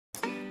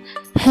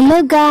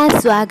Hello guys,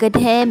 स्वागत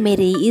है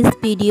मेरी इस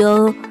वीडियो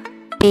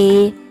पे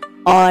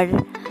और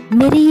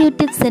मेरे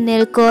यूट्यूब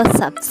चैनल को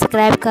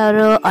सब्सक्राइब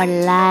करो और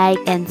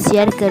लाइक एंड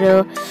शेयर करो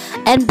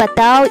एंड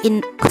बताओ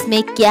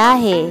इसमें क्या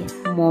है,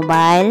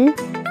 मोबाइल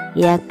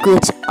या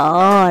कुछ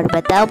और।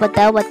 बताओ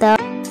बताओ बताओ।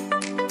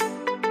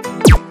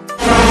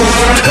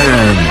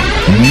 10,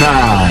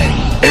 9,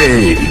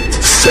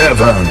 8,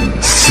 7,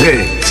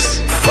 6,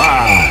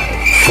 5,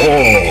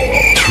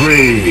 4,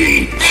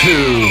 3, 2,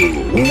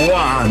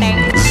 1,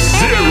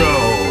 0।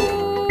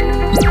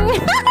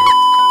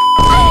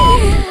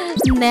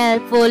 नेल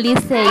पॉलिश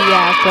है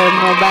यहाँ पर,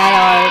 मोबाइल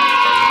और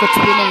कुछ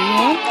भी नहीं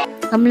है।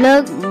 हम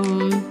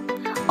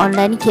लोग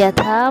ऑनलाइन किया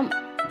था,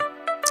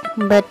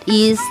 बट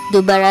इस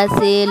दोबारा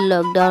से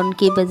लॉकडाउन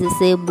की वजह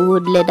से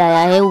बहुत लेट आया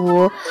है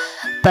वो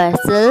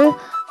पार्सल,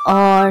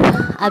 और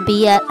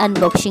अभी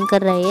अनबॉक्सिंग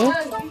कर रहे हैं।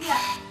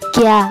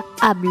 क्या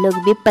आप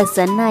लोग भी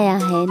पसंद आया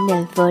है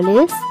नेल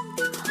पॉलिश?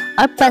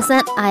 और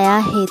पसंद आया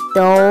है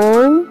तो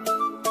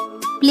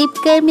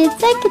फ्लिपकार्ट में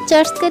जाके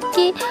सर्च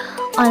करके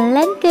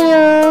ऑनलाइन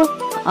करो।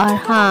 और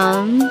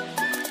हम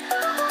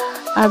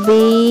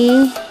अभी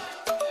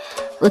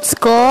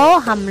उसको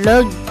हम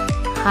लोग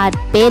हाथ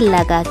पे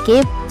लगा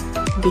के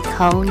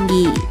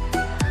दिखाऊंगी।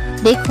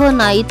 देखो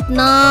ना,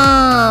 इतना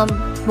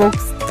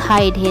बॉक्स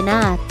हाइड है ना,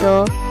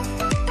 तो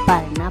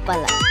पढ़ना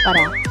पड़ा।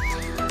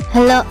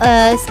 हेलो,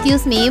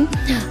 एक्सक्यूज मी,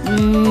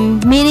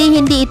 मेरी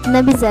हिंदी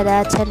इतना भी ज़्यादा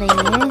अच्छा नहीं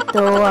है,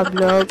 तो आप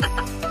लोग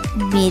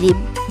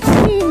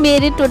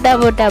मेरे टोटा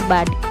मोटा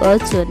बात को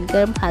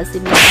सुनकर हंसी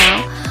में आओ,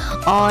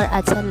 और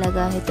अच्छा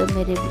लगा है तो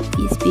मेरे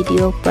इस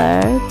वीडियो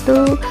पर तो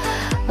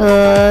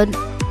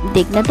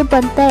देखना तो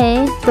बनता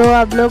है। तो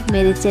आप लोग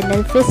मेरे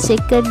चैनल पे चेक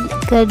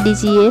कर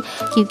दीजिए,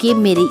 क्योंकि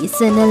मेरी इस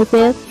चैनल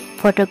पे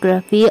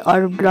फोटोग्राफी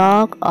और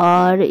ब्लॉग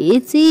और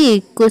इसी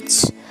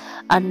कुछ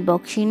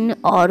अनबॉक्सिंग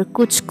और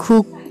कुछ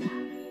कुक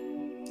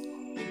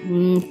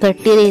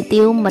करती रहती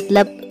हूँ,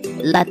 मतलब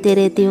लाते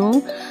रहती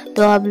हूँ।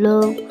 तो आप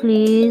लोग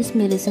प्लीज़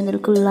मेरे चैनल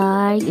को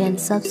like and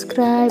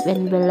subscribe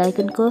and bell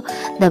icon को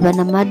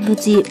दबाना मत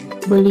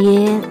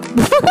बोलिए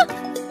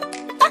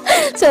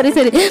सॉरी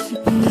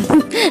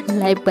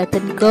लाइक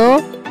बटन को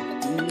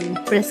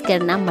प्रेस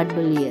करना मत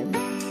भूलिए।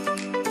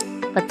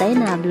 पता है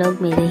ना, आप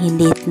लोग मेरे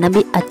हिंदी इतना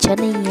भी अच्छा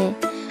नहीं है,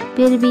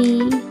 फिर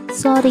भी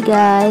सॉरी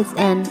गाइस,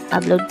 एंड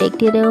आप लोग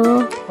देखते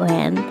रहो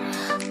एंड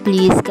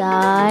प्लीज़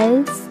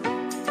गाइस,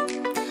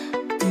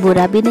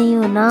 बुरा भी नहीं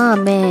हो ना,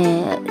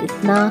 मैं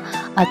इतना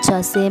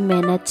अच्छा से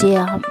मेहनत से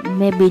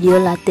मैं वीडियो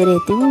लाते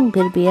रहती हूँ,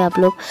 फिर भी आप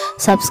लोग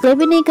सब्सक्राइब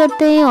भी नहीं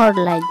करते हैं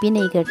और लाइक भी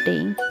नहीं करते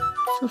हैं।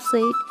 सो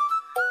सैड,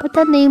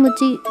 पता नहीं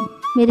मुझे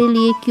मेरे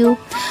लिए क्यों।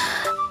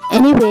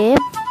 Anyway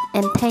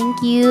and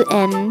thank you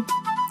and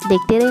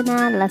देखते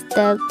रहना लास्ट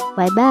तक।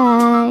 Bye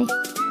bye.